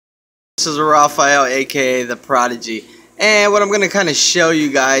This is Raphael, aka The Prodigy, and what I'm going to kind of show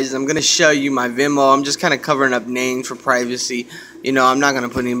you guys, I'm going to show you my Venmo. I'm just kind of covering up names for privacy. You know, I'm not going to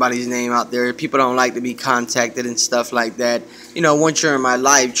put anybody's name out there. People don't like to be contacted and stuff like that. You know, once you're in my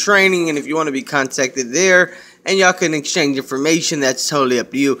live training, and if you want to be contacted there, and y'all can exchange information, that's totally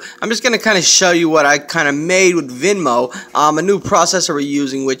up to you. I'm just going to kind of show you what I kind of made with Venmo, a new processor we're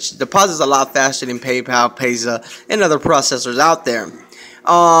using, which deposits a lot faster than PayPal, Payza, and other processors out there.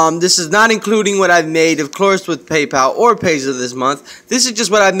 This is not including what I've made, of course, with PayPal or Payza this month. This is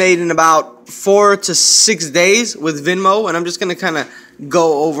just what I've made in about 4 to 6 days with Venmo, and I'm just going to kind of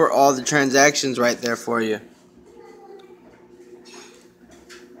go over all the transactions right there for you.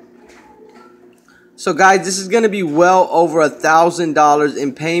 So guys, this is going to be well over $1,000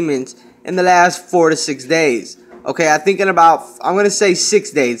 in payments in the last 4 to 6 days. Okay, I think in about, I'm going to say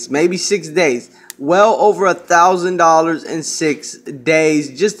 6 days, maybe 6 days. Well over $1,000 in 6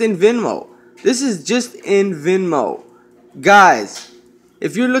 days just in Venmo. This is just in Venmo. Guys,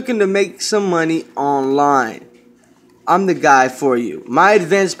 if you're looking to make some money online, I'm the guy for you. My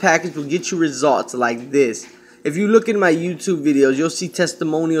advanced package will get you results like this. If you look in my YouTube videos, you'll see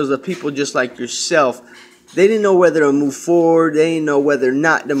testimonials of people just like yourself. They didn't know whether to move forward. They didn't know whether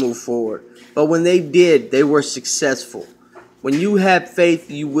not to move forward. But when they did, they were successful. When you have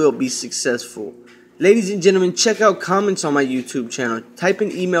faith, you will be successful. Ladies and gentlemen, check out comments on my YouTube channel. Type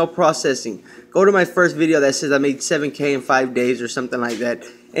in email processing. Go to my first video that says I made 7K in 5 days or something like that.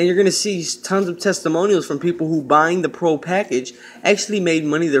 And you're going to see tons of testimonials from people who buying the pro package actually made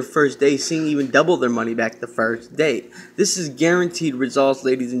money their first day, seeing even double their money back the first day. This is guaranteed results,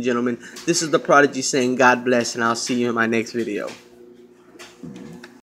 ladies and gentlemen. This is The Prodigy saying God bless, and I'll see you in my next video.